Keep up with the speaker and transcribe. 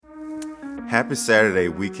Happy Saturday,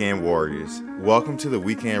 Weekend Warriors. Welcome to the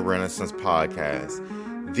Weekend Renaissance Podcast,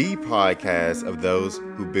 the podcast of those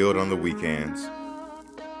who build on the weekends.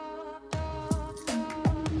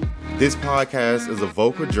 This podcast is a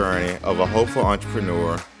vocal journey of a hopeful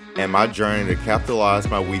entrepreneur and my journey to capitalize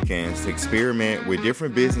my weekends to experiment with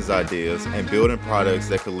different business ideas and building products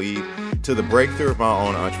that could lead to the breakthrough of my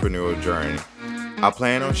own entrepreneurial journey. I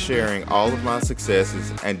plan on sharing all of my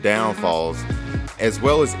successes and downfalls, as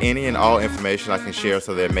well as any and all information I can share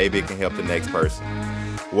so that maybe it can help the next person.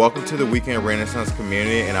 Welcome to the Weekend Renaissance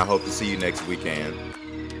community, and I hope to see you next weekend.